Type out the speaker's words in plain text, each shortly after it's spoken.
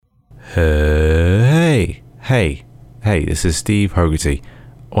Hey, this is Steve Hogarty,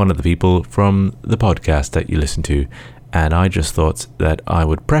 one of the people from the podcast that you listen to, and I just thought that I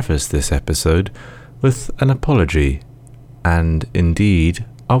would preface this episode with an apology, and indeed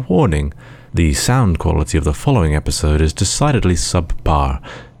a warning. The sound quality of the following episode is decidedly subpar.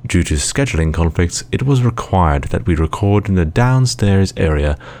 Due to scheduling conflicts, it was required that we record in the downstairs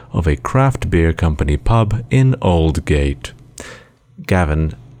area of a craft beer company pub in Aldgate.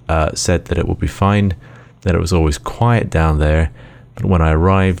 Gavin said that it would be fine, that it was always quiet down there, but when I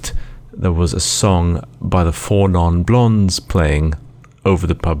arrived, there was a song by the Four Non-Blondes playing over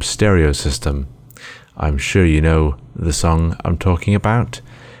the pub stereo system. I'm sure you know the song I'm talking about.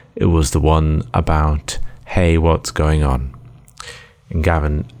 It was the one about, hey, what's going on? And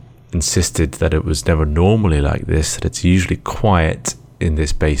Gavin insisted that it was never normally like this, that it's usually quiet in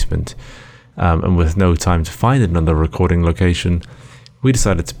this basement. And with no time to find another recording location, we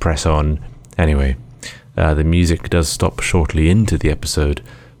decided to press on. Anyway, the music does stop shortly into the episode,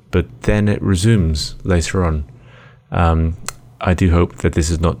 but then it resumes later on. I do hope that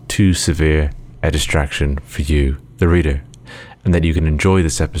this is not too severe a distraction for you, the reader, and that you can enjoy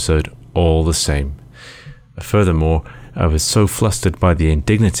this episode all the same. Furthermore, I was so flustered by the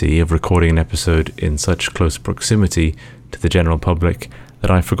indignity of recording an episode in such close proximity to the general public that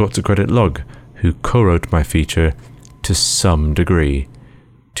I forgot to credit Log, who co-wrote my feature to some degree.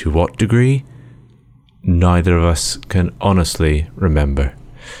 To what degree? Neither of us can honestly remember.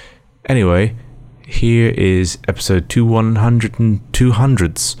 Anyway, here is episode 200 and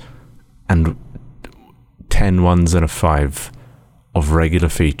 200s and 10 ones and a 5 of Regular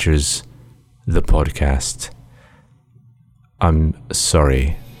Features, the podcast. I'm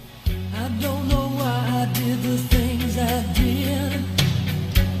sorry. I don't know why I did the things I did.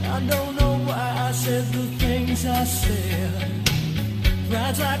 I don't know why I said the things I said.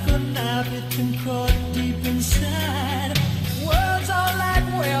 Pride's like a knife, it can cut deep inside. Words are like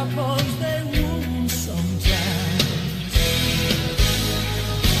weapons, they wound sometimes.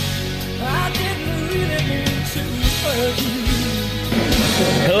 I didn't really mean to hurt you.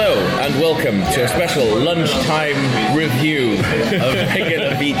 Hello and welcome to a special lunchtime review of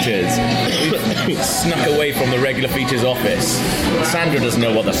Regular Features. We've snuck away from the Regular Features office. Sandra doesn't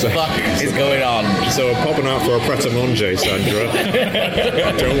know what the fuck is going on. So we're popping out for a pret-a-manger, Sandra.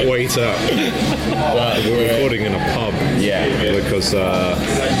 Don't wait up. We're recording in a pub. Yeah. Because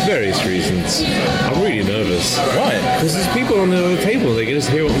various reasons. I'm really nervous. Why? Because there's people on the other table. They can just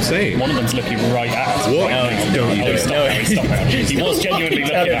hear what I'm saying. One of them's looking right at us. What? No, Don't you do it. Stop it. He was genuinely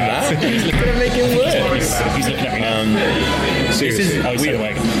looking Tell him at us. that. He's going to make it worse. He's looking at me. Seriously. Oh, he's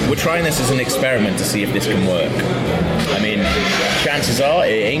away. We're trying this as an experiment to see if this can work. I mean, chances are it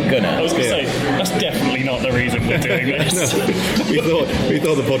ain't gonna. I was going to say, that's definitely not the reason we're doing this. we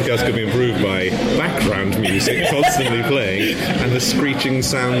thought the podcast could be improved by background music constantly playing and the screeching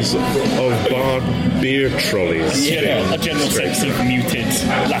sounds of bar beer trolleys. Yeah, a general sense of muted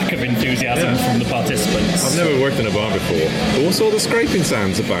lack of enthusiasm from the participants. I've never worked in a bar before, but what's all the scraping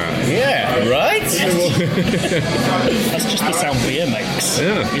sounds about? Yeah, right? That's just the sound beer makes.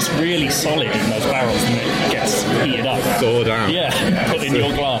 Yeah. It's really solid in those barrels and it gets heated up. Thawed out. Yeah, put in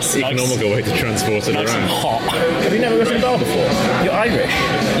your glass. Economical way to transport it Nice and around. hot. Have you never worked in a bar before? You're Irish.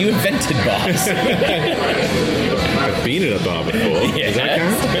 You invented bars. I've been in a bar before. Yeah. Does that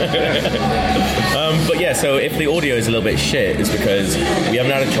count? But yeah, so if the audio is a little bit shit, it's because we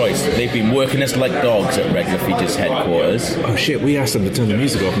haven't had a choice. They've been working us like dogs at Regular Features headquarters. Oh shit, we asked them to turn the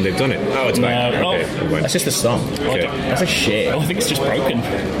music off and they've done it. Oh, it's back. No. Okay, never mind. That's just a song. Okay. That's a shit. Oh, I think it's just broken.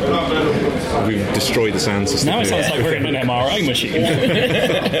 We've destroyed the sound system. Now it sounds like we're in an MRI machine.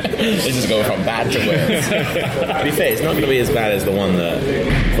 This is going from bad to worse. To be fair, it's not going to be as bad as the one that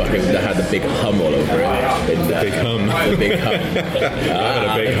had the big hum all over it. The big hum. The big hum.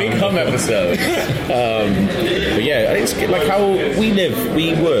 The big hum episode. But yeah, it's like how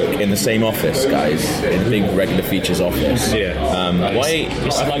we work in the same office, guys, in the big Regular Features office. Yeah. Why?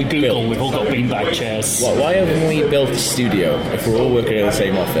 It's like Google, we've all got beanbag chairs. Why haven't we built a studio if we're all working in the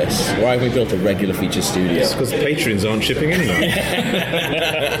same office? Why haven't we built a Regular Features studio? Because Patreons aren't chipping in enough.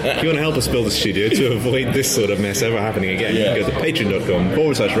 If you want to help us build a studio to avoid this sort of mess ever happening again, you can go to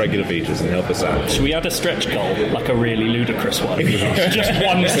patreon.com/Regular Features and help us out. Should we add a stretch goal, like a really ludicrous one? Just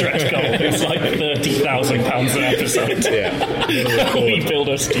one stretch goal. It's like £30,000 an episode. Yeah. We build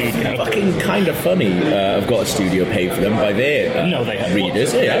a studio. Fucking kind of funny. I've got a studio paid for them by their No, they have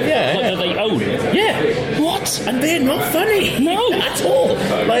readers. What? Yeah. Like that they own it. Yeah. What? And they're not funny. No. At all.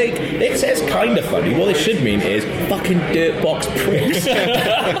 Like, it says kind of funny. What it should mean is fucking dirtbox pricks.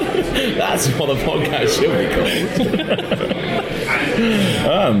 That's what the podcast should be called.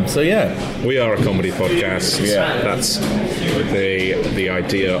 So yeah, We are a comedy podcast. Yeah. That's the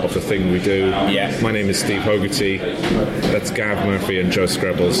idea of the thing we do. Yeah. My name is Steve Hogarty. That's Gav Murphy and Joe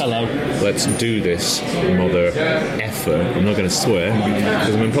Screbbles. Hello. Let's do this, mother effer. I'm not going to swear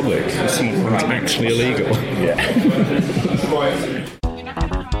because I'm in public. It's actually illegal.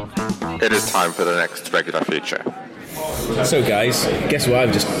 It is time for the next regular feature. So guys, guess what?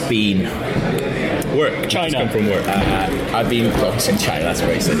 I've just been Work. China. Just come from work. I've been. Oh, I said China. That's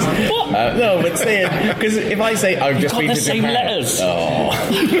racist. What? No, but saying because if I say I've just got been the to same Japan, letters. Oh.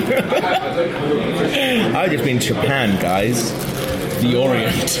 I've just been to Japan, guys. The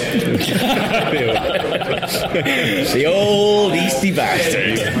Orient. The old Easty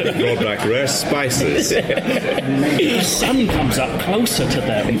bastard. Brought back rare spices. The sun comes up closer to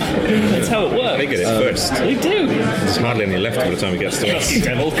them. That's how it works. They get it first. They do. There's hardly any left by the time it gets to us.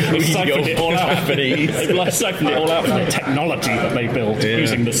 Devil. They've siphoned it all out. They've siphoned it all out for the technology that they built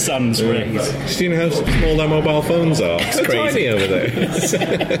using the sun's rays. Do you know how small their mobile phones are? It's so crazy. tiny over there.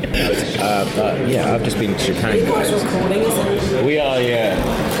 Yeah, I've just been to Japan. We are,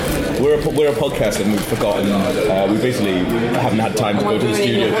 We're a podcast and we've forgotten. We basically haven't had time to go to the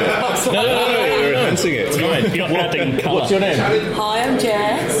studio. No, we're enhancing it. It's fine. You're adding colour. What's your name? Hi, I'm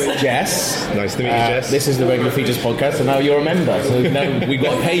Jess. Jess. Nice to meet you, Jess. This is the Regular Features podcast, and now you're a member. So now we've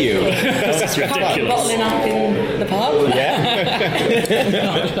got to pay you. That's ridiculous. Bottling up in the pub.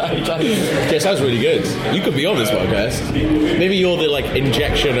 Jess, that was really good. You could be on this podcast. Maybe you're the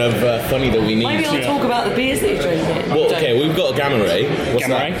injection of funny that we need. Maybe I'll talk about the beers that you're drinking. Well, okay, we've got a Gamma Ray. What's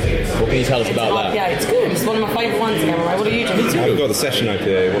Gamma that? Ray? What can you tell us about that? Yeah, it's good. It's one of my favourite ones, Gamma Ray. What are you drinking? I've got the session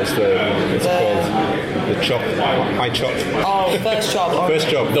IPA. What's it's called? The chop, high chop. Oh, first job. Oh, First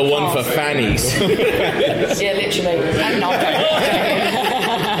job. The one for fannies. yeah, literally. And no, no.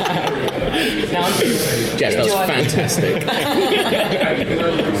 Jess, that was fantastic.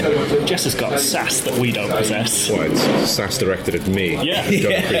 Jess has got sass that we don't possess. Well, it's sass directed at me. Yeah.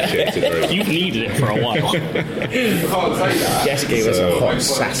 Don't appreciate it very much. You've needed it for a while. Jess gave us a hot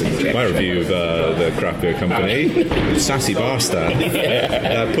sassy injection. My review of the craft beer company, Sassy Bastard,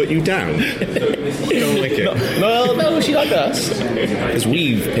 put you down. Don't like it. No, she liked us. Because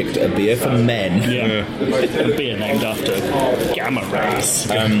we've picked a beer for men. Yeah. A beer named after gamma rays,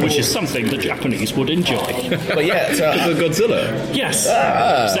 which is something the Japanese would enjoy. But yeah, Is it Godzilla? Yes.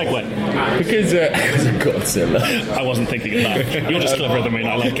 Segue. because of Godzilla. I wasn't thinking of that. You're just cleverer than me and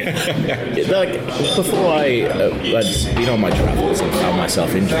I like it. Like, before I had been on my travels and found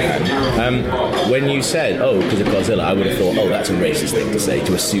myself in Japan, when you said, because of Godzilla, I would have thought, that's a racist thing to say,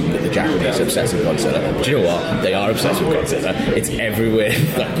 to assume that the Japanese are obsessed with Godzilla. But you know what? They are obsessed with Godzilla. It's everywhere.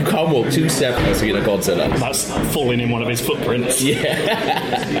 Like, you can't walk 2 steps without seeing a Godzilla. That's falling in one of his footprints.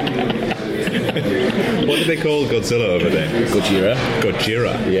 Yeah. What do they call Godzilla over there? Gojira.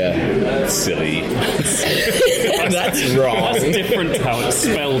 Gojira. Yeah. Silly. That's wrong. That's different to how it's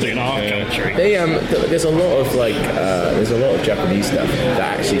spelled in our country. They there's a lot of there's a lot of Japanese stuff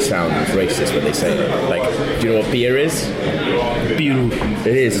that actually sounds racist when they say it. Like, do you know what beer is? Biru.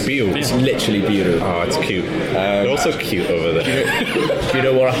 It is Biru. It's literally beer. Oh, it's cute. They're also cute over there. Do you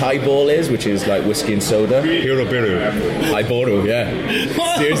know what a highball is? Which is like whiskey and soda. Hirobiru. Highball, yeah.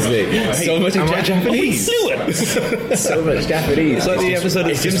 Seriously, so much Am I Japanese? so much Japanese. It's like the episode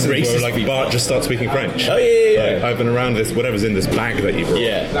of It's just Simpsons racist where people. Bart just starts speaking French. Oh yeah. Like, I've been around this, whatever's in this bag that you brought.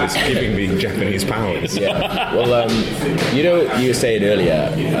 Yeah. It's giving me Japanese powers. Yeah. Well, you know, you were saying earlier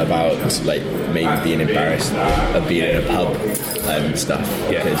about maybe being embarrassed of being in a pub and stuff.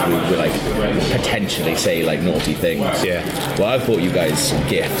 Yeah. Because we potentially say naughty things. Yeah. Well, I bought you guys some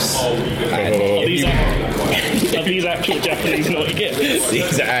gifts. And Are these actual Japanese naughty gifts?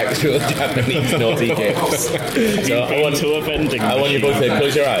 these are actual Japanese naughty gifts. So I want to a vending you both to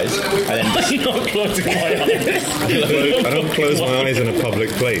close your eyes and then I'm not closing my eyes. I don't close my eyes in a public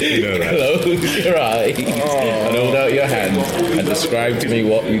place, you know that. close your eyes and hold out your hand and describe to me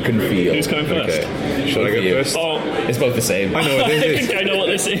what you can feel. Who's going first? Okay. Should I go You. first? Oh, It's both the same. I know what I this is. think I know what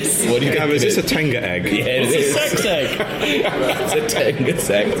this is. What do you Gav, think is it this a Tenga egg? Yeah, it It's a is. sex egg. It's a Tenga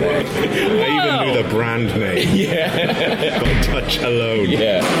sex egg. I even knew the brand name. Yeah. By touch alone.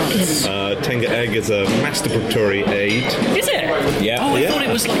 Yeah. Tenga egg is a masturbatory aid. Is it? Yeah. Oh, I Yeah. thought it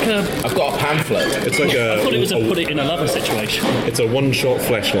was like a. I've got a pamphlet. It's like I thought it was a a put it in a lover situation. it's a one-shot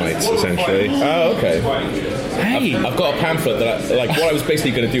fleshlight, essentially. Oh, okay. Hey. I've got a pamphlet that what I was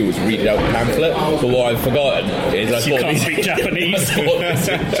basically going to do was read out the pamphlet, but what I've forgotten is I You thought can't these, speak Japanese. I thought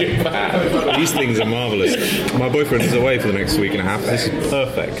Japan. These things are marvellous. My boyfriend is away for the next week and a half. This is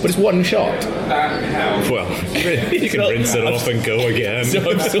perfect. But it's one shot. Well, you can rinse it off and go again. So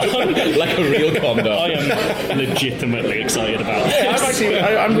I'm like a real condom. I am legitimately excited about this.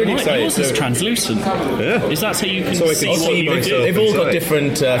 I'm really excited. Yours is So- translucent. Yeah. Is that so you can So I can see what see you myself. do? They've all got inside.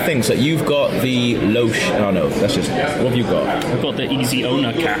 different things. So you've got the lotion. Oh no, that's just. What have you got? I've got the Easy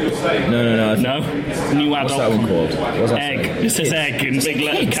Owner cap. No. No? New What's adult. that one called? What's that Egg. say? It says egg in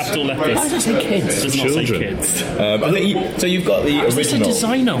big capital letters. Why does it say kids? It does not say Children. kids. I think so you've got the Is this a original.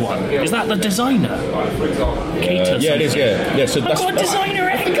 designer one? Is that the designer? Cater Yeah, it is. something. Yeah. So I've that's. got a designer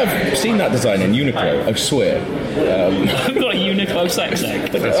I egg. think I've seen that design in Uniqlo. I swear. I've got a Uniqlo sex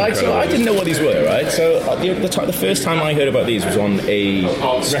egg. So I didn't know what these were, right? So the first time I heard about these was on a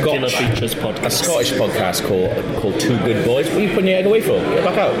Regular Scotch, Features a podcast. Scottish podcast called Two Good Boys. What are you putting your egg away for? Get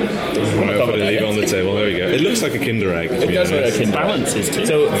back out. I'll put it, leave it on the table. There we go. It looks like a Kinder egg. It does look like Kinder Egg. Balances too.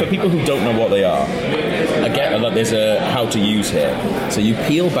 So for people who don't know what they are, I get that there's a how to use here. So you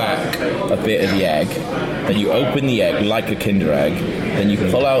peel back a bit of the egg, then you open the egg like a Kinder Egg, then you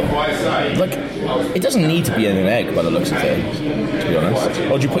pull out, like, it doesn't need to be in an egg by the looks of things, to be honest.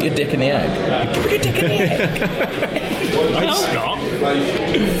 Or do you put your dick in the egg? You put your dick in the egg. No, not.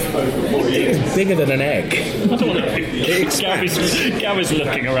 It's bigger than an egg. I don't want to. Gav is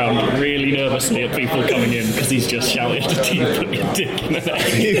looking around really nervously at people coming in because he's just shouted to you, put your dick in an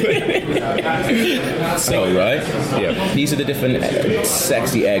egg. So, right? Yeah. These are the different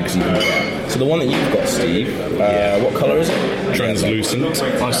sexy eggs you can get. So the one that you've got, Steve, what colour is it? Translucent.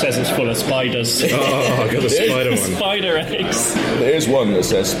 Oh, it says it's full of spiders. Oh, I got the spider one. Spider eggs. There is one that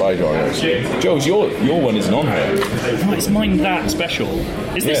says spider on it. Joe's, your one isn't on here. Why is mine that special?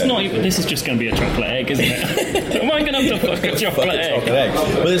 Is this Yeah. not even... This is just going to be a chocolate egg, isn't it? Am I going to have to fuck a chocolate egg? Chocolate egg.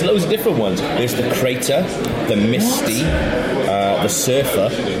 But there's loads of different ones. There's the Crater, the Misty, the Surfer,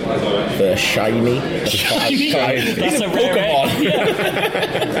 the Shiny. The Shiny? Shiny. That's He's a rare Pokemon.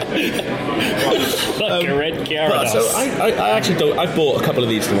 Like a red But, Gyarados. so I actually don't. I bought a couple of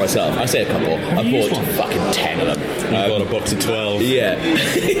these for myself. I say a couple. I you bought used one? fucking 10 of them. I bought a box of 12. Yeah,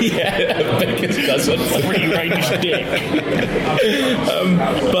 yeah, biggest cousin. Free range dick.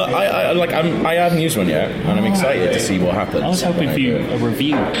 But I haven't used one yet, and I'm excited to see what happens. I was hoping for you a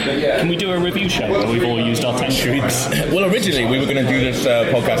review. Can we do a review show where we've all used our 10 streaks? Well, originally we were going to do this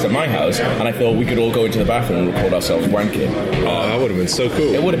podcast at my house, and I thought we could all go into the bathroom and record ourselves wanking. Oh, that would have been so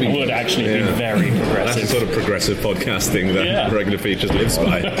cool. It would have It been. would actually be very That's the progressive. sort of progressive podcasting that Yeah. Regular Features lives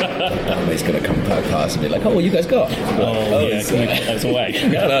by. Somebody's going to come past and be like, "Oh, what you guys got?" Oh, yeah, can we put those away?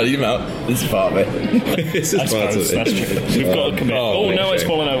 No, you know, this is part of it. This is I part suppose of that's it. true. We've got to commit. Oh, Oh, no, it's shame.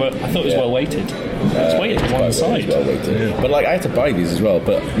 fallen over. I thought it was well weighted. It's weighted to one It's side. well weighted. But like, I had to buy these as well,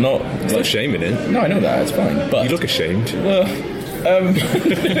 but not. There's no shame in it. No, I know that. It's fine. But You look ashamed.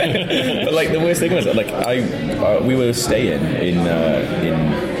 but like the worst thing was, like we were staying in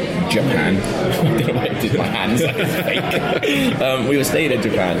Japan. I don't know why I did my hands like it's fake. We were staying in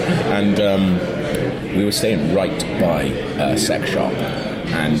Japan, and we were staying right by a sex shop.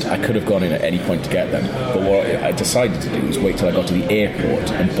 And I could have gone in at any point to get them, but what I decided to do was wait till I got to the airport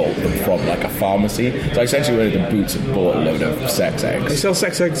and bought them from like a pharmacy. So I essentially went to the Boots and bought a load of sex They eggs sell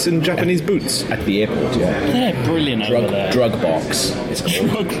sex eggs in Japanese boots. at the airport. Yeah. They're brilliant over there. Drug box. It's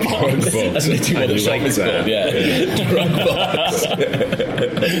called. Drug box. That's literally what the I shop like is that. called. Yeah, drug box.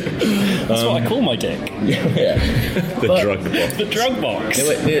 That's what I call my dick. Yeah, The But- drug box. The drug box.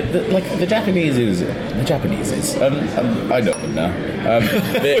 the Japanese is I know them now.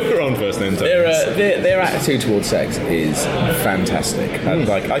 We're on first name terms. Their attitude towards sex is fantastic, and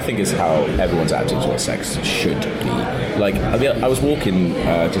like I think is how everyone's attitude towards sex should be. Like I was walking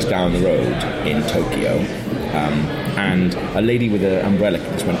just down the road in Tokyo, and a lady with an umbrella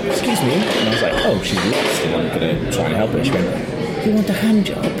just went, "Excuse me," and I was like, "Oh, she's lost," and I'm gonna try and help her. She went, "You want a hand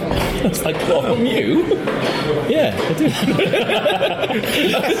job?" I was like, "What, from you?" Yeah, I do.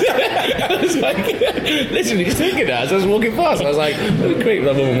 I was like, literally just thinking that as I was walking past. I was like, "It'd be great if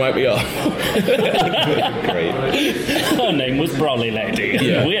that woman might be off." Great. Her name was Brolly Lady.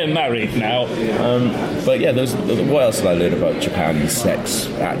 Yeah. We're married now. But yeah, what else did I learn about Japan's sex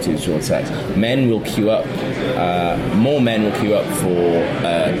attitudes towards sex? Men will queue up. More men will queue up for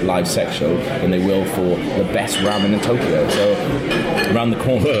live sex show than they will for the best ramen in Tokyo. So around the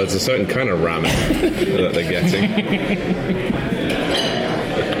corner. Well, it's a certain kind of ramen that they're getting.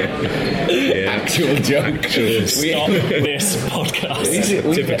 Actual joke. Stop this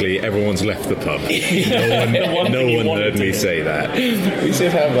podcast. Typically, everyone's left the pub. No one heard me say that. We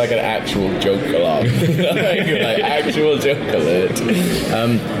should have like an actual joke alarm. like actual joke alert.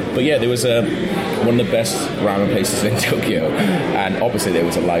 But yeah, there was one of the best ramen places in Tokyo, and obviously there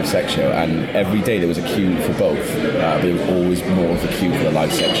was a live sex show, and every day there was a queue for both. There was always more of a queue for the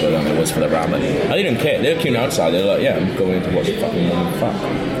live sex show than there was for the ramen. And they didn't care. They were queuing outside. They were like, yeah, I'm going to watch the fucking woman fuck.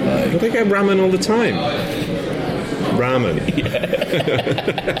 But they get ramen all the time. Ramen.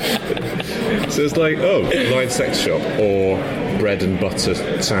 So it's like, live sex shop or bread and butter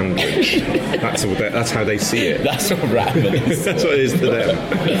sandwich. That's how they see it. That's what ramen is. That's what it is to them.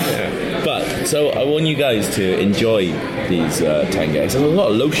 Yeah. But, so I want you guys to enjoy these tenge. There's a lot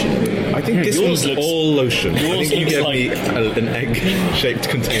of lotion. I think this Yours one's looks- all lotion. I yours think you looks gave me an egg-shaped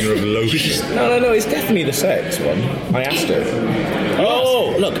container of lotion. No, it's definitely the sex one. I asked her.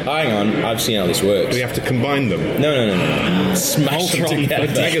 Oh, look, hang on. I've seen how this works. Do we have to combine them? No. Smash them Ultron together.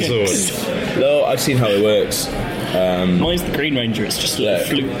 Megazord. No, I've seen how it works. Mine's the Green Ranger. It's just a little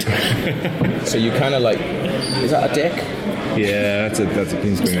flute. So you kind of like... Is that a dick? Yeah, that's a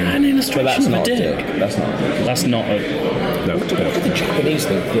green screen. An illustration But that's of not a a dick. dick. That's not a dick. That's not a... No. The Japanese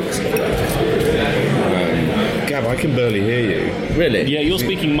thing looks like that. Gab, I can barely hear you. Really? Yeah, you're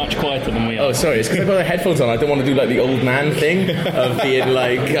speaking much quieter than we are. Oh, sorry. It's because I've got the headphones on. I don't want to do like the old man thing of being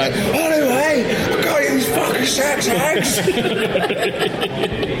like, anyway, I got these fucking sex eggs.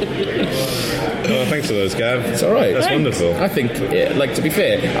 Oh, thanks for those, Gav. It's all right. That's wonderful. I think, like, to be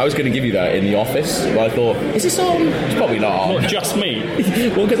fair, I was going to give you that in the office, but I thought, is this on? It's probably not on. Not just me.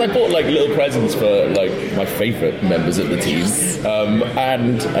 Well, because I bought like little presents for like my favourite members of the team,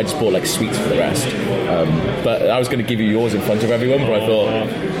 and I just bought like sweets for the rest. But I was going to give you yours in front of everyone, but I thought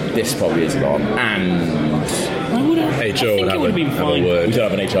this probably isn't on. And I would have. HR I think would it would have been have a fine. we word. don't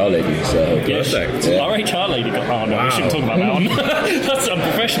have an HR lady, so Yeah, Perfect. Yeah. Our HR lady got. Oh no, we shouldn't talk about that one. That's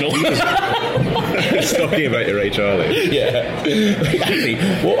unprofessional. Talking about your HR lady. yeah.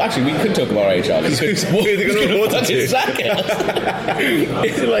 actually, we could talk about our HR lady. What are they going to afford to do?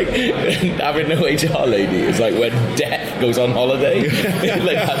 It's like having no HR lady. It's like when death goes on holiday,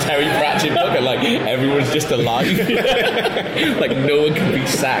 like that Terry Pratchett book, and like everyone's just alive. Like no one can be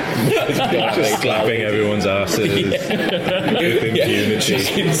sacked. Just slapping everyone's asses with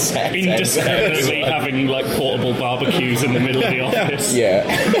impunity. Indiscriminately having like portable barbecues in the middle of the office. Yeah.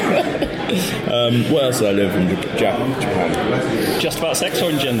 What else did I learn from Japan? Just about sex or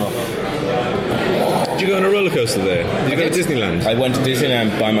in general? Did you go on a roller coaster there? Did you go to Disneyland? I went to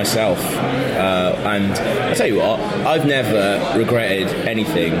Disneyland by myself, and I tell you what, I've never regretted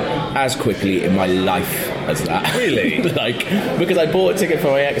anything as quickly in my life as that. Really? Like, because I bought a ticket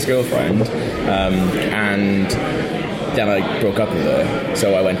for my ex-girlfriend, and then I broke up with her,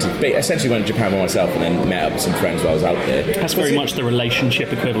 so I essentially went to Japan by myself and then met up with some friends while I was out there. That's very much the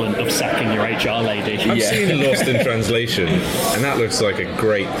relationship equivalent of sacking your HR lady. I've seen Lost in Translation, and that looks like a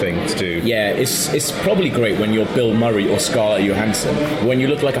great thing to do. Yeah, it's probably great when you're Bill Murray or Scarlett Johansson. When you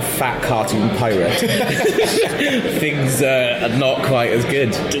look like a fat cartoon pirate, things are not quite as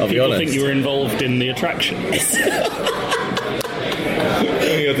good, Did I'll be people honest. think you were involved in the attraction?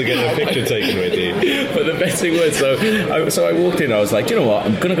 You have to get a picture taken with you. But the best thing was, so I walked in, I was like, you know what,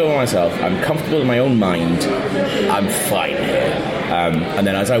 I'm going to go by myself, I'm comfortable in my own mind, I'm fine here. And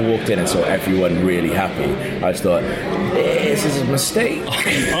then as I walked in and saw everyone really happy, I just thought, this is a mistake.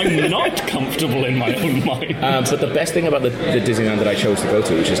 I'm not comfortable in my own mind. But the best thing about the Disneyland that I chose to go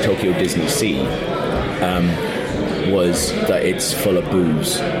to, which is Tokyo Disney Sea, was that it's full of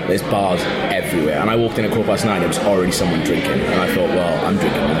booze. There's bars everywhere. And I walked in at 9:15, there was already someone drinking. And I thought, well, I'm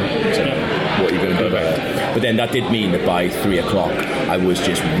drinking now. So what are you going to do about it? But then that did mean that by 3 o'clock, I was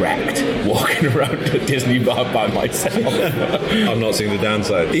just wrecked, walking around the Disney bar by myself. I'm not seeing the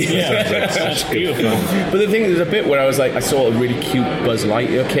downside. Yeah, Sounds that's good beautiful. fun. But the thing is, there's a bit where I was like, I saw a really cute Buzz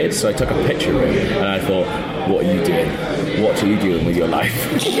Lightyear kid, so I took a picture of him, and I thought, what are you doing? What are you doing with your life?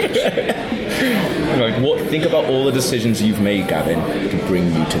 Like, think about all the decisions you've made, Gavin, to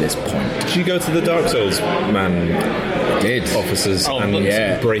bring you to this point. Did you go to the Dark Souls man I did. offices and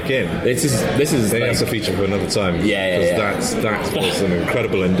yeah. break in? This is Maybe like, that's a feature for another time. Yeah, Because that was an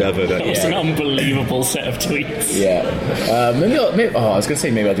incredible endeavour. That It's an unbelievable set of tweets. yeah. Maybe I was going to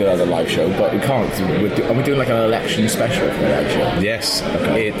say maybe I'll do another live show, but we can't. Are we doing like an election special for the live show? Yes,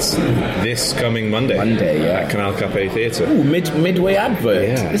 it's this coming Monday. Monday, yeah. At Canal Cafe Theatre. Ooh, midway advert.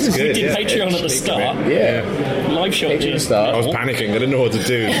 Yeah, This it's is good. Did Yeah. Patreon at the start start. Yeah. Live show Didn't to start. I was panicking. I didn't know what to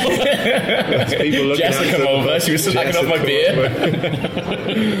do. There's people looking Jess had at come us. over. She was slacking off my beer.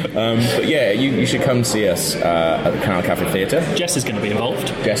 But yeah, you should come see us at the Canal Cafe Theatre. Jess is going to be involved.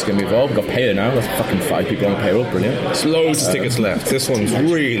 Jess going to be involved. We've got payroll now. There's fucking 5 people on payroll. Brilliant. There's loads of tickets left. This one's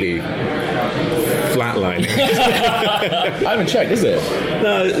really flatlining. I haven't checked, is it?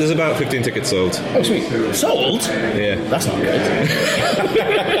 No, there's about 15 tickets sold. Oh, sweet. Sold? Yeah. That's not good.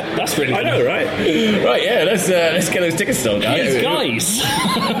 That's really I good. know, right? Right, yeah, let's get those tickets sold, guys. Guys.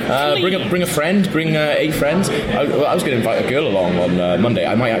 Bring a friend, bring 8 friends. I was going to invite a girl along on Monday.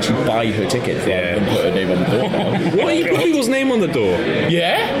 I might actually buy her ticket and put her name on the door now. What? You put people's name on the door?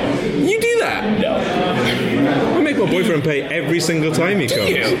 Yeah? You do that? No. I make my boyfriend pay every single time he comes.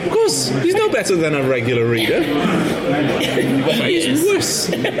 you? Of course. He's no better than a regular reader. He's worse.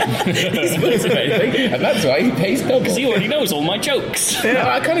 He's worse if anything. And that's why he pays double. Because he already knows all my jokes.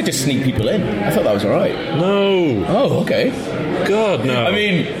 Yeah, I kind of just sneak people in. I thought that was alright. No. Oh, okay. God, no. I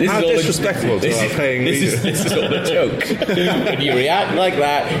mean, this how is all disrespectful to our paying this readers. is all a joke. When you react like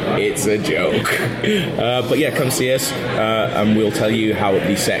that, it's a joke. But yeah, come see us, and we'll tell you how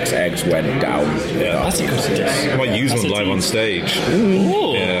the sex eggs went down. Yeah. That's a good suggestion. I might use That's one a live tease. on stage.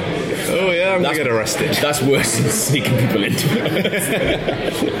 Ooh. Yeah. Oh, yeah, I'm going to get arrested. That's worse than sneaking people into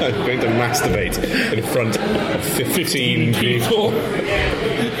it. I'm going to masturbate in front of 15 people.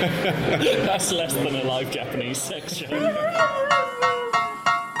 That's less than a live Japanese sex show.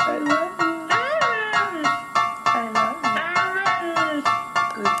 I love you. I love you.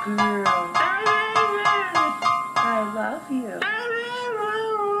 Good girl. I love you.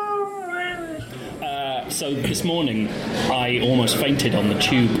 So this morning, I almost fainted on the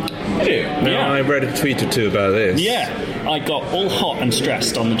tube. Now, I read a tweet or two about this. Yeah, I got all hot and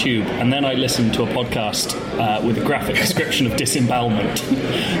stressed on the tube, and then I listened to a podcast with a graphic description of disembowelment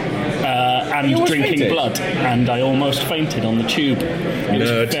and You almost drinking fainted? blood, and I almost fainted on the tube. It was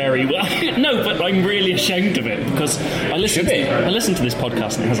Nerd. very well. No, but I'm really ashamed of it because I listened to this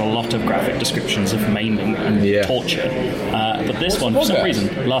podcast and it has a lot of graphic descriptions of maiming and torture. But this one, for some podcast?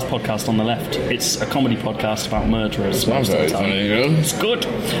 reason, last podcast on the left, it's a comedy podcast about murderers. Sounds most of the very time. funny, you know? It's good.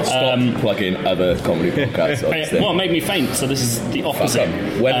 Stop plugging other comedy podcasts. Obviously. Well, it made me faint, so this is the Fuck opposite.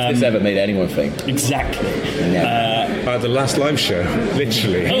 'em. When has this ever made anyone think? Exactly. Never. The last live show,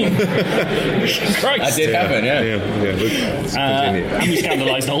 literally. Christ. That did happen, yeah. Let's continue. And we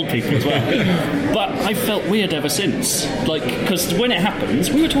scandalised old people as well. But I felt weird ever since. Like, because when it happens,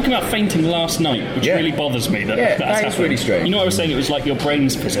 we were talking about fainting last night, which Yeah. really bothers me that Yeah, that's that is happened. really strange. You know, I was saying it was like your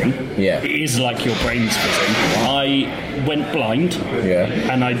brain's fizzing. Yeah. It is like your brain's fizzing. I went blind. Yeah.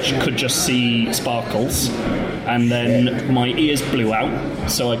 And I could just see sparkles. And then my ears blew out,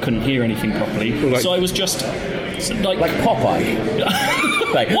 so I couldn't hear anything properly. Like- So I was just like Popeye.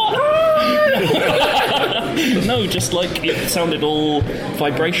 Like, what? No, just like it sounded all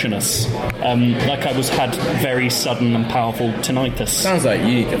vibrationous, like I had very sudden and powerful tinnitus. sounds like you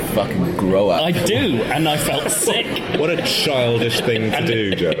need to fucking grow up. I do, and I felt sick. What a childish thing to And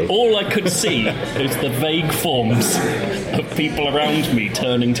do, Joe. all I could see was the vague forms of people around me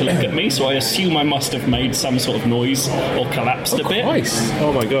turning to look at me, so I assume I must have made some sort of noise or collapsed a bit. Christ.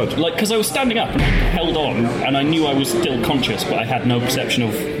 Oh my god. Like, because I was standing up and I held on, and I knew I was still conscious, but I had no perception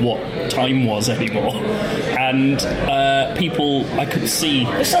of what time was anymore. And people, I could see.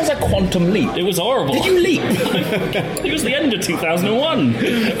 This sounds like Quantum Leap. It was horrible. Did you leap? It was the end of 2001.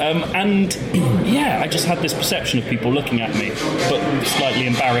 And yeah, I just had this perception of people looking at me, but slightly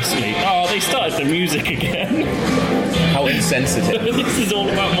embarrassedly. Oh, they started the music again. How insensitive. This is all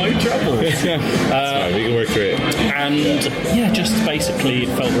about my troubles. Fine, we can work through it. And yeah, just basically it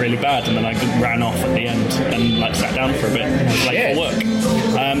felt really bad, and then I ran off at the end and like sat down for a bit. I was late Shit. for work.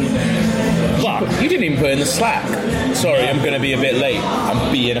 But You didn't even put in the slack. Sorry, I'm going to be a bit late.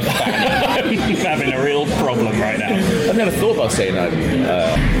 I'm being a fan. I'm having a real problem right now. I've never thought about saying I'm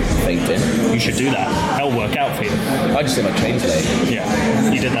fainting. You should do that. That'll work out for you. I just say my train's late.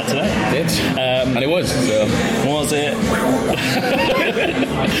 Yeah, you did that today. Did? And it was, so... Was it?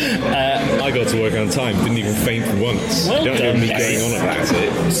 I got to work on time, didn't even faint once. Well Don't hear done, me guys. going on about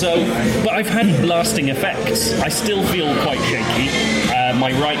it. So, but I've had lasting effects. I still feel quite shaky.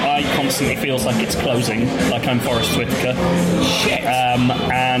 My right eye constantly feels like it's closing, like I'm Forrest Whitaker. Shit.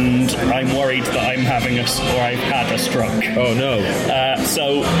 And I'm worried that I'm having I've had a stroke. Oh no.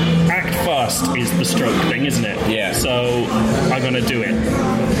 So, act fast is the stroke thing, isn't it? Yeah. So, I'm gonna do it.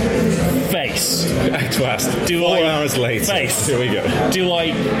 Face. Act fast. Do 4 I- hours later. Face. Here we go. Do I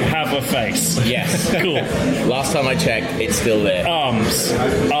have a face? Yes. Cool. Last time I checked, it's still there. Arms.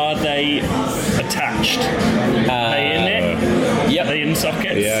 Are they attached? Are they in it? Yep. The in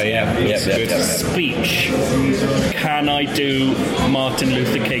sockets. Yeah. That's Yep. good. Speech. Can I do Martin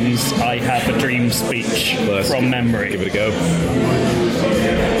Luther King's "I Have a Dream" speech from memory? Give it a go.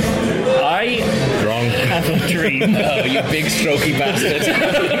 I Wrong. have a dream. Oh, you big strokey bastard.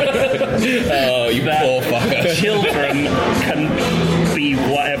 Oh, you that poor fucker. children can be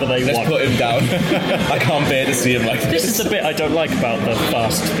whatever they Let's want. put him down. I can't bear to see him like This this. is the bit I don't like about the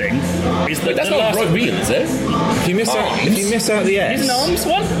fast thing. Is that That's the not last real, is it? If you miss out the S. is an arms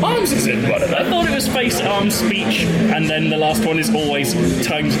one? Arms is in one of I them. thought it was face, arms, speech, and then the last one is always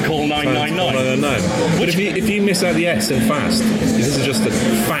time to call 999. But if you miss out the S in fast, this is just a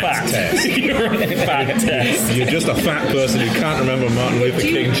fat test. You're a fat test. You're just a fat person who can't remember Martin Luther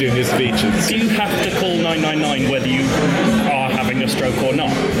King Jr.'s speeches. Do you have to call 999 whether you are having a stroke or not?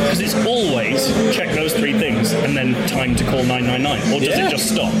 Because it's always check those three things and then time to call 999. Or does Yeah. it just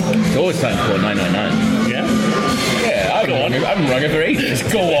stop? It's always time to call 999. Yeah? Yeah, I've rung it for ages.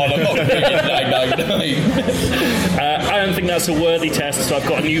 Go on, I'm not ringing 999. I don't think that's a worthy test, so I've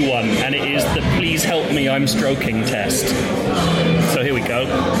got a new one, and it is the please help me, I'm stroking test. So here we go.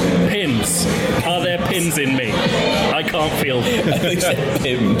 Pins. Are there pins in me? I can't feel them. They said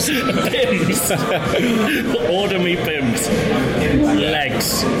Pims. Pims. Order me pims.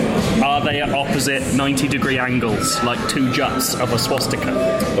 Legs. Are they at opposite 90-degree angles, like two juts of a swastika?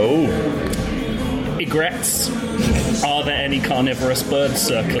 Oh, Egrets. Are there any carnivorous birds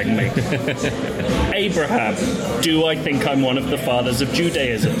circling me? Abraham. Do I think I'm one of the fathers of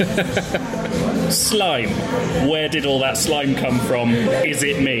Judaism? Slime. Where did all that slime come from? Is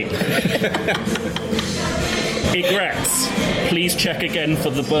it me? Egrets. Please check again for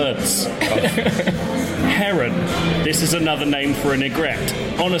the birds. Heron. This is another name for an egret.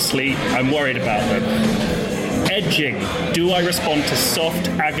 Honestly, I'm worried about them. Edging. Do I respond to soft,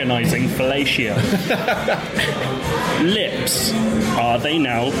 agonizing fellatio? Lips. Are they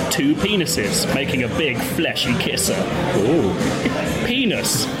now two penises, making a big, fleshy kisser? ooh.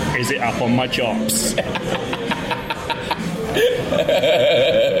 Penis. Is it up on my chops?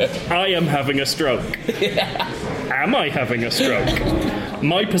 I am having a stroke. Am I having a stroke?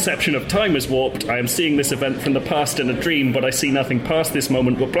 My perception of time is warped. I am seeing this event from the past in a dream, but I see nothing past this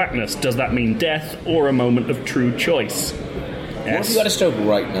moment but blackness. Does that mean death or a moment of true choice? What if Yes. you got a stroke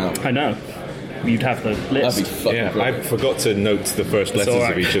right now? I know. You'd have the That'd be list. fucking Yeah, I brilliant. forgot to note the first letters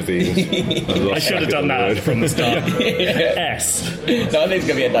alright. of each of these. I should have done that from the start. S. No, I think it's going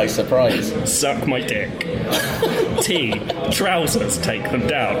to be a nice surprise. Suck my dick. T. Trousers, take them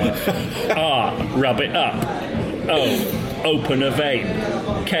down. R. Rub it up. O. Open a vein.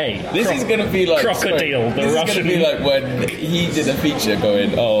 K. This is going to be like Crocodile, the this Russian. is going to be like when he did a feature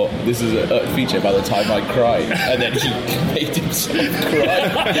going, oh, this is a feature by the time I cried, and then he made himself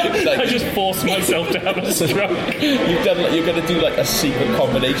cry. Like, I just forced myself to have a stroke. you're going to do like a secret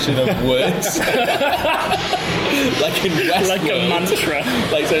combination of words, like in Westworld. Like a mantra.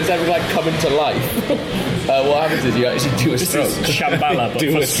 Like so, instead of like coming to life, what happens is you actually do a This stroke. is Shambhala, but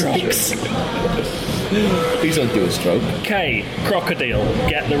Do for a stroke. strokes. Please don't do a stroke. K. Crocodile.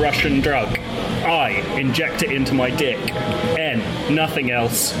 Get the Russian drug. I. Inject it into my dick. N. Nothing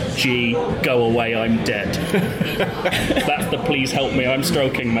else. G. Go away, I'm dead. That's the please help me, I'm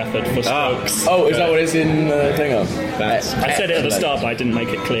stroking method for strokes. Oh, is that what it's in the thing on? That's- I said it at the start, but I didn't make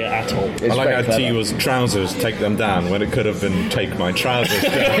it clear at all. It's I like very how T clever. was trousers, take them down, when it could have been take my trousers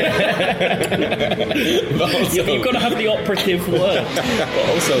down. Yeah, but you've got to have the operative word. But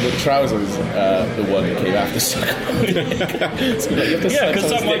also the trousers, the one that came after suck. Yeah, because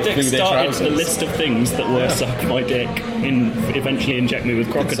Suck My Dick started the list of things that were Suck My Dick, eventually inject me with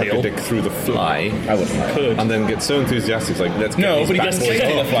Suck crocodile. your dick through the fly, I wouldn't like. Could. and then get so enthusiastic, like, let's get No, these but he bad gets boys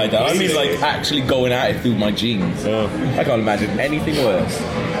taking off. the fly down. I mean, like actually going at it through my jeans. Oh. I can't imagine anything worse.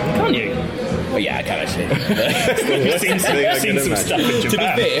 Can't you? But yeah, I can actually. You've seen some, thing I seen can some imagine. stuff in To be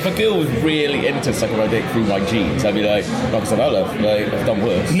Japan. fair, if a girl was really into sucking my dick through my jeans, I'd be like, knock yourself out, love. Like, I've done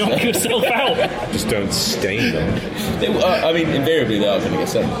worse. Knock yourself out. Just don't stain them. I mean, invariably they are going to get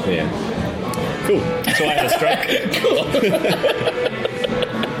sent. Yeah. Cool. So I had a stroke.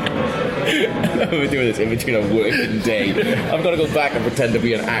 We're doing this in between a working day. I've got to go back and pretend to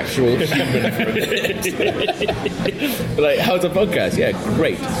be an actual human for a minute. Like, how's the podcast? Yeah,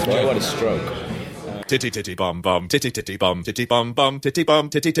 great. Why what a stroke. Titty titty bum bum, titty titty bum, titty bum bum, titty bum,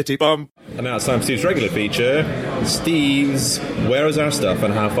 titty titty bum. And now it's time for Steve's regular feature. Steve's Where is Our Stuff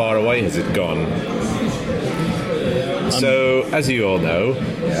and How Far Away Has It Gone? So, as you all know,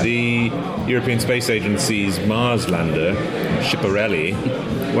 the European Space Agency's Mars lander, Schiaparelli,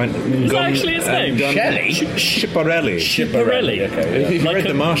 went Is that actually his name? Shelley? Schiaparelli. Schiaparelli. Okay. If you Like read a-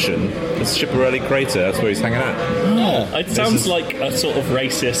 The Martian, it's Schiaparelli crater. That's where he's hanging out. It sounds like a sort of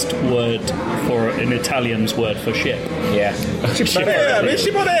racist word for an Italian's word for ship. Yeah.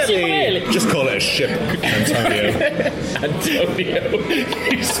 Cipollelli. Just call it a ship, Antonio. Antonio,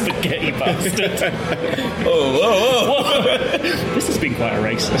 you spaghetti bastard. Whoa. This has been quite a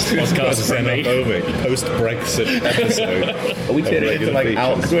racist podcast for me. Post-Brexit episode. Are we taking it to like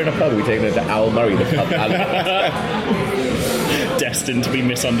Al? Because we're in a pub. Are we taking it to Al Murray, the pub? Destined to be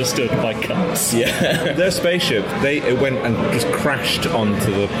misunderstood by cunts. Yeah. Their spaceship, it went and just crashed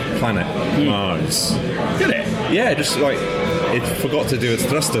onto the planet Mars. Did it? Yeah, just like it forgot to do its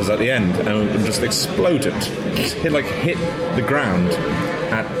thrusters at the end and just exploded. Just hit the ground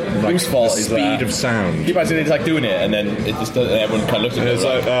at like Whose fault the is speed that? of sound. You imagine it's like doing it, and then it just doesn't, everyone kind of looks at it. It's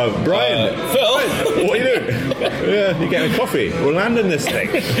like, Brian, Phil, what are you doing? Yeah, you're getting a coffee. We're landing this thing.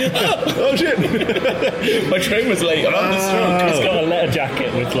 Oh shit! my train was late. I'm on the stroke. He's got a letter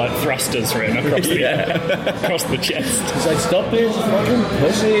jacket with like thrusters written across the across the chest. He's like, stop this fucking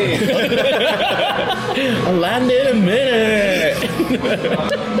pussy. I'll land in a minute.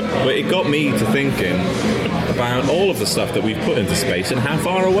 But it got me to thinking about all of the stuff that we've put into space and how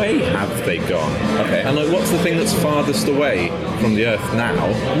far away have they gone. Okay. And like, what's the thing that's farthest away from the Earth now?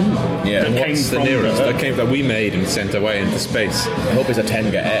 Yeah. And That what's came the from nearest the that we made and sent away into space? I hope it's a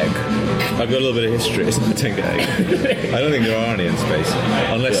Tenga egg. I've got a little bit of history. It's not a Tenga egg. I don't think there are any in space,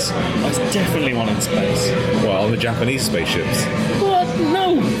 unless There's definitely one in space. well, on the Japanese spaceships. What?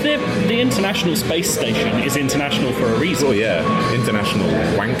 No, the International Space Station is international for a reason. Oh yeah, International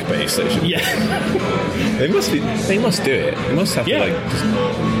Wank Base Station. Yeah. They must do it. They must have Yeah. to like just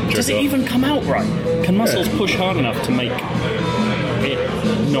jerk Does it off. even come out right? Can muscles push hard enough to make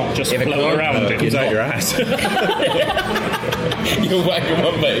it not just If it float around? It comes out your ass. You're whacking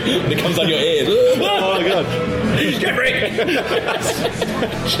one, mate. It comes out your ears. Oh my god. Jeffrey!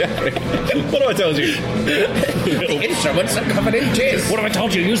 Jeffrey, what have I told you? The instruments are covered in jizz. What have I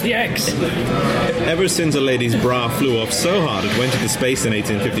told you? Use the X. Ever since a lady's bra flew off so hard it went into space in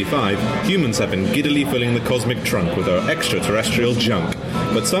 1855, humans have been giddily filling the cosmic trunk with our extraterrestrial junk.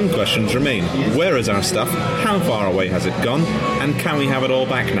 But some questions remain. Where is our stuff? How far away has it gone? And can we have it all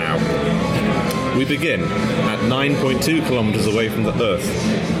back now? We begin at 9.2 kilometers away from the Earth.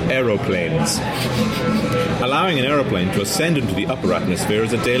 Aeroplanes. Allowing an aeroplane to ascend into the upper atmosphere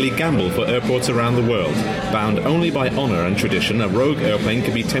is a daily gamble for airports around the world. Bound only by honor and tradition, a rogue airplane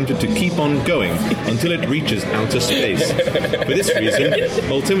can be tempted to keep on going until it reaches outer space. For this reason,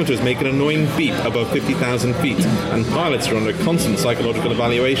 altimeters make an annoying beep above 50,000 feet, and pilots are under constant psychological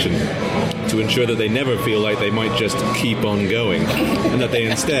evaluation to ensure that they never feel like they might just keep on going, and that they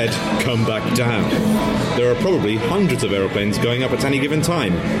instead come back down. There are probably hundreds of aeroplanes going up at any given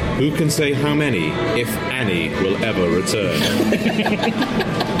time. Who can say how many, if any, will ever return?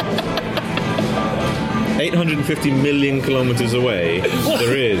 850 million kilometers away,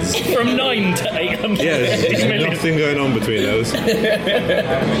 there is. From 9 to 800 Yeah, there's million. nothing going on between those.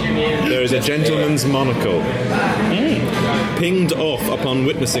 There is a gentleman's monocle. Pinged off upon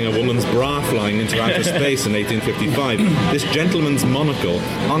witnessing a woman's bra flying into outer space in 1855, this gentleman's monocle,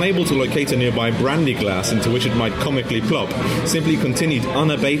 unable to locate a nearby brandy glass into which it might comically plop, simply continued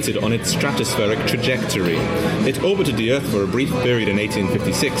unabated on its stratospheric trajectory. It orbited the Earth for a brief period in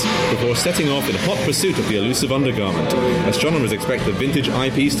 1856 before setting off in hot pursuit of the elusive undergarment. Astronomers expect the vintage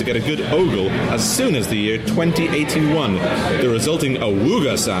eyepiece to get a good ogle as soon as the year 2081. The resulting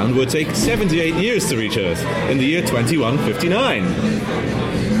awooga sound would take 78 years to reach Earth in the year 2159.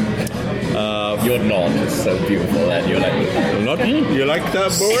 Your nod is so beautiful, and you're like, You like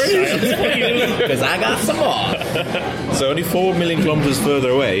that, boy? because I got some more. So only 4 million kilometers further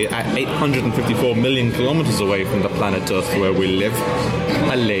away, at 854 million kilometers away from the planet Earth where we live,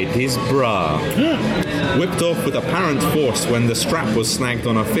 a lady's bra. Whipped off with apparent force when the strap was snagged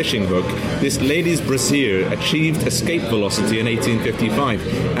on a fishing hook, this lady's brassiere achieved escape velocity in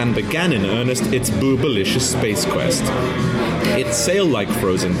 1855 and began in earnest its boobalicious space quest. It sailed like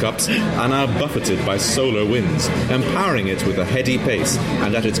frozen cups and are buffeted by solar winds, empowering it with a heady pace,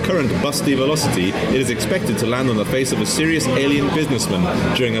 and at its current busty velocity, it is expected to land on the face of a serious alien businessman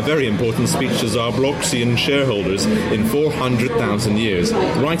during a very important speech to Zarbloxian shareholders in 400,000 years,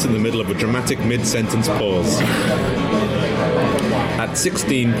 right in the middle of a dramatic mid-sentence pause. At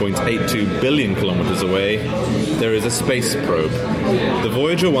 16.82 billion kilometers away, there is a space probe. The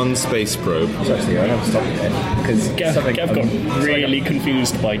Voyager 1 space probe. Actually, I never stopped it because Gav got really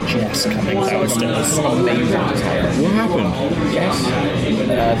confused by Jess coming downstairs. What happened? Yes.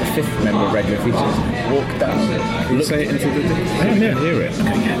 The fifth member of Regular Features walked down. Say it into the... I don't hear it.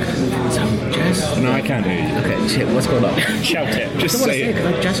 Jess. No, I can't can't hear you. Okay, shit, what's going on? Shout it. Just say it.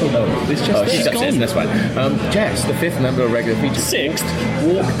 Because Jess will know. It's just she's upstairs, that's fine. Jess, the 5th member of regular features. 6th?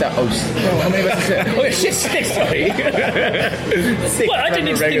 Walk that. Oh, no, how many members is it? Oh, shit, 6, sorry. 6th Well, I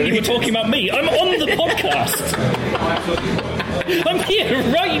didn't think you were talking about me. I'm on the podcast. I'm here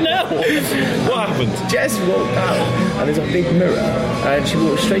right now. What happened? Jess walked out, and there's a big mirror, and she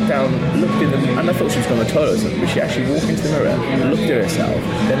walked straight down, looked in the, and I thought she was going to the toilet or something, but she actually walked into the mirror, looked at herself,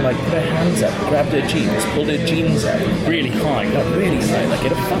 then like put her hands up, grabbed her jeans, pulled her jeans out. Really high. Not really high, like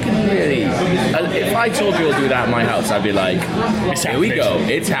it a fucking really. If I told you to do that at my house, I'd be like, here we go,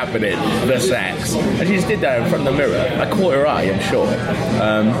 it's happening, the sex. And she just did that in front of the mirror. I caught her eye, I'm sure.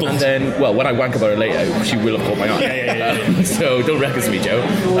 And then, well, when I wank about her later, she will have caught my eye. Yeah. So don't reckon to me, Joe.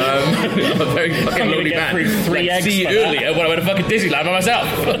 I'm a very fucking lonely man. Three eggs See you for that. earlier when I went to fucking Disneyland by myself.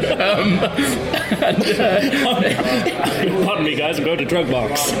 Pardon me, guys, I'm going to drug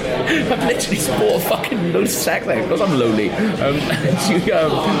box. I've literally sport a fucking load of sack there because I'm lonely. She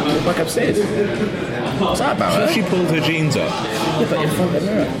went back upstairs. What's that about? So she pulled her jeans up. Yeah, but in front of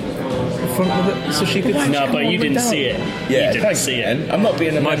the mirror. So she could. No, but you didn't see it. Yeah, you didn't see it. I'm not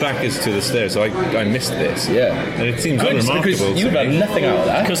being a My back is to the stairs, so I missed this. Yeah. And it seems Because unremarkable. you've to had me. nothing out of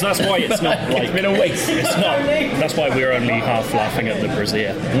that. Because that's why it's not like It's been a waste. It's not. That's why we're only half laughing at the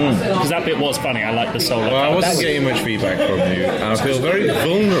brassiere. Because that bit was funny. I like the solo. Well, I wasn't getting much feedback from you, and I feel very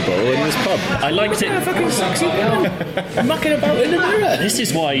vulnerable in this pub. I liked it. Fucking sexy girl. Mucking about in the mirror. This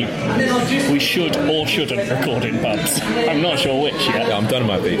is why we should or shouldn't record in pubs. I'm not sure which yet. Yeah, I'm done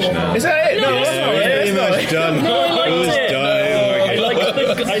my beach now. Is that it? No, it's not. Pretty much done. No, I liked It was it. done.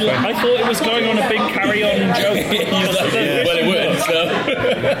 I thought it was going on a big carry-on joke. Well, it would, so.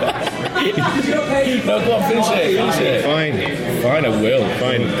 No, go on, finish it. Fine, I will.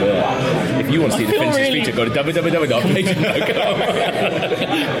 Fine. If you want to see the feel finished really- feature, go to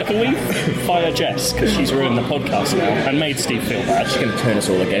www.patreon.com. Can we fire Jess because she's ruined the podcast now and made Steve feel bad? She's going to turn us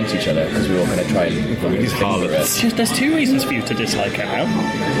all against each other because we're all going to try and He's harlots. There's 2 reasons for you to dislike her now.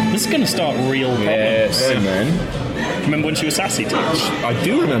 This is going to start real problems. Yes, man. Remember when she was sassy to us? I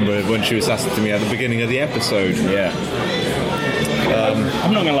do remember when she was sassy to me at the beginning of the episode. Yeah.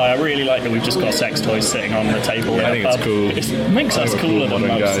 I'm not going to lie, I really like that we've just got sex toys sitting on the table. I think it's cool. It makes us cooler than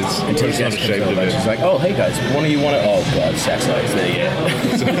modern most. guys. Until It's she not comes ashamed of over, it. she's like, oh, hey guys, one of you want it? Oh, God, sex lights. There you go.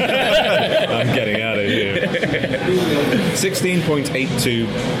 I'm getting out of here. 16.82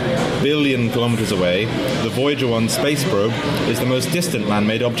 billion kilometers away, the Voyager 1 space probe is the most distant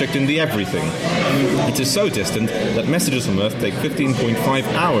man-made object in the everything. It is so distant that messages from Earth take 15.5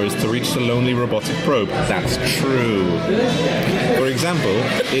 hours to reach the lonely robotic probe. That's true. For example,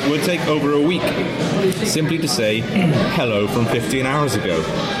 it would take over a week simply to say, hello from 15 hours ago.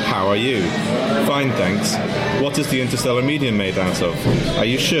 How are you? Fine, thanks. What is the interstellar medium made out of? Are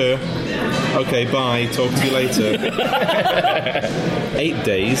you sure? Okay, bye. Talk to you later. 8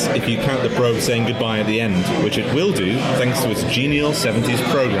 days if you count the probe saying goodbye at the end, which it will do thanks to its genial 70s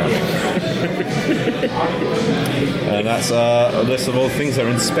programming. And that's a list of all the things that are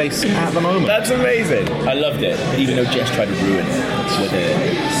in space at the moment. That's amazing. I loved it, even though Jess tried to ruin it with a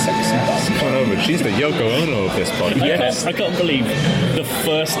sexy bum. Come on over. She's the Yoko Ono of this podcast. I can't believe the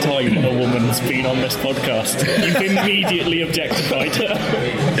first time a woman's been on this podcast, you've immediately objectified her.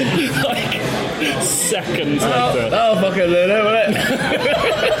 Like, seconds later. Oh, fucking little bit.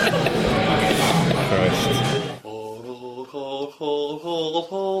 Christ.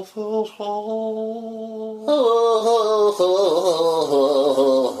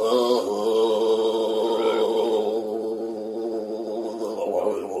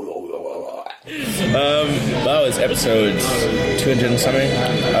 That was episode 200 and something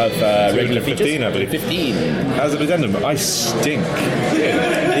of regular features. 15, I believe. 15. As an addendum, I stink.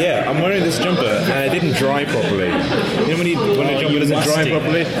 Yeah, I'm wearing this jumper and it didn't dry properly. You know when a jumper doesn't dry musty.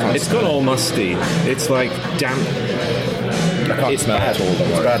 properly? It's gone all musty. It's like damp. I can't smell it at all.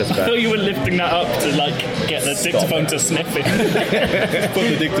 It's bad, it's I bad. thought you were lifting that up to like get the dictaphone to sniff it. Put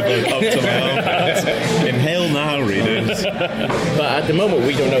the dictaphone up to my armpits. Inhale now, readers. But at the moment,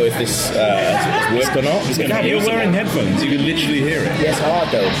 we don't know if this has worked or not. Gav, you're wearing headphones. You can literally hear it. Yes, hard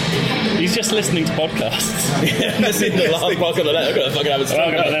though. He's just listening to podcasts. This is the last podcast of the night. I'm gonna fucking have a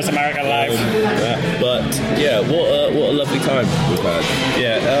Welcome to This American Life. But yeah, what a lovely time we've had.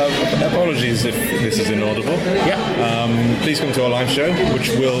 Yeah, apologies if this is inaudible. Yeah. Please come to our live show, which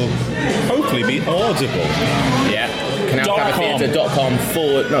will hopefully be audible. Yeah.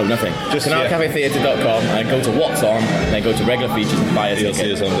 CanalCafeTheatre.com No, nothing. Just CanalCafeTheatre.com and go to What's On, and then go to regular features and buy a You'll see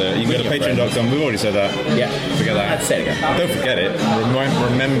ticket. us on there. You can go to patreon.com. We've already said that. Yeah. Forget that. Let's say it again. Don't forget it.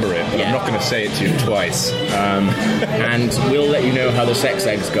 Remember it. But Yeah. I'm not going to say it to you twice. And we'll let you know how the sex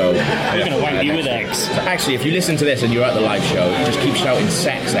eggs go. We're going to wank you with eggs. So actually, if you listen to this and you're at the live show, just keep shouting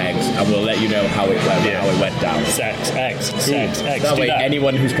sex eggs and we'll let you know how it went down. Sex eggs. Sex eggs. That Do way, that.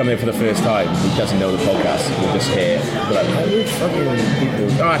 anyone who's coming in for the first time who doesn't know the podcast will just hear, be like, oh, you fucking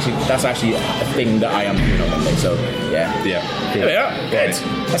people. Oh, actually, that's actually a thing that I am doing on Monday, so yeah. Yeah. There we are. Good.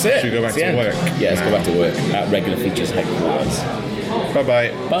 That's it. Should we go back That's the to end. work? Yeah, let's go back to work at Regular Features headquarters.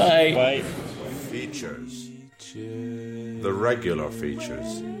 Bye-bye. Bye. Bye. Features. The regular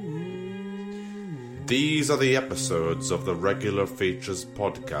features. These are the episodes of the Regular Features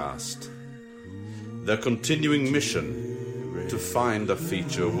podcast. Their continuing mission: to find a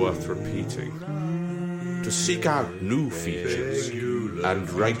feature worth repeating, to seek out new features and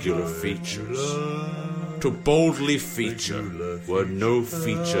regular features, to boldly feature where no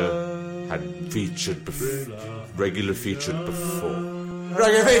feature had featured regular featured before.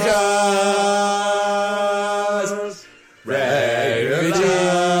 Regular features! Regular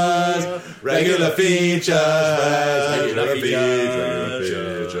features! Regular features! Regular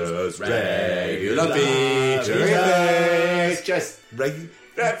features! Regular features! Just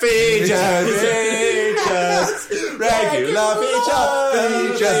regular features! Regular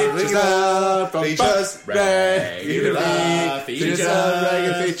features! Regular features!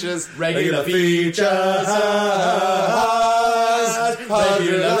 Regular features! Regular features!